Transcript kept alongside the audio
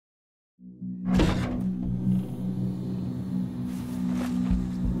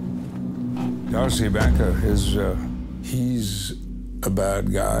Darcy Banker he's a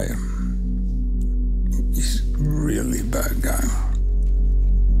bad guy. He's a really bad guy.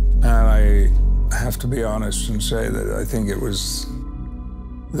 And I have to be honest and say that I think it was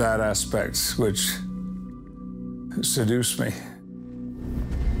that aspect which seduced me.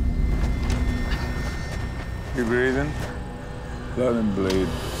 You breathing? Let him bleed.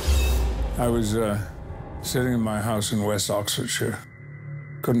 I was sitting in my house in West Oxfordshire.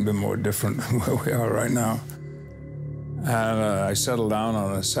 Couldn't be more different than where we are right now. And I settled down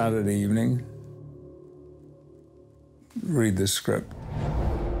on a Saturday evening, read the script.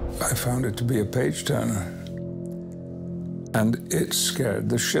 I found it to be a page turner, and it scared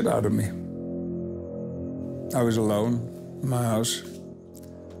the shit out of me. I was alone in my house.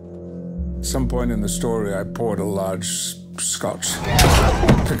 At some point in the story, I poured a large scotch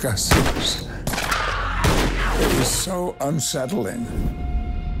because it was so unsettling.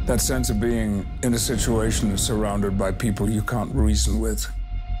 That sense of being in a situation surrounded by people you can't reason with.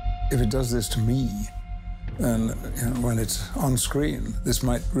 If it does this to me, then when it's on screen, this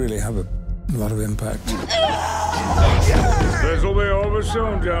might really have a lot of impact. This will be over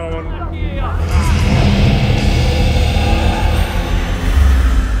soon, gentlemen.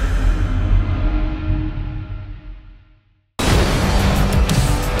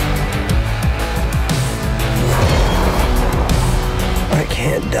 I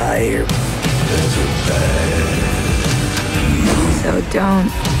can't die here. So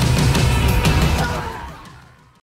don't.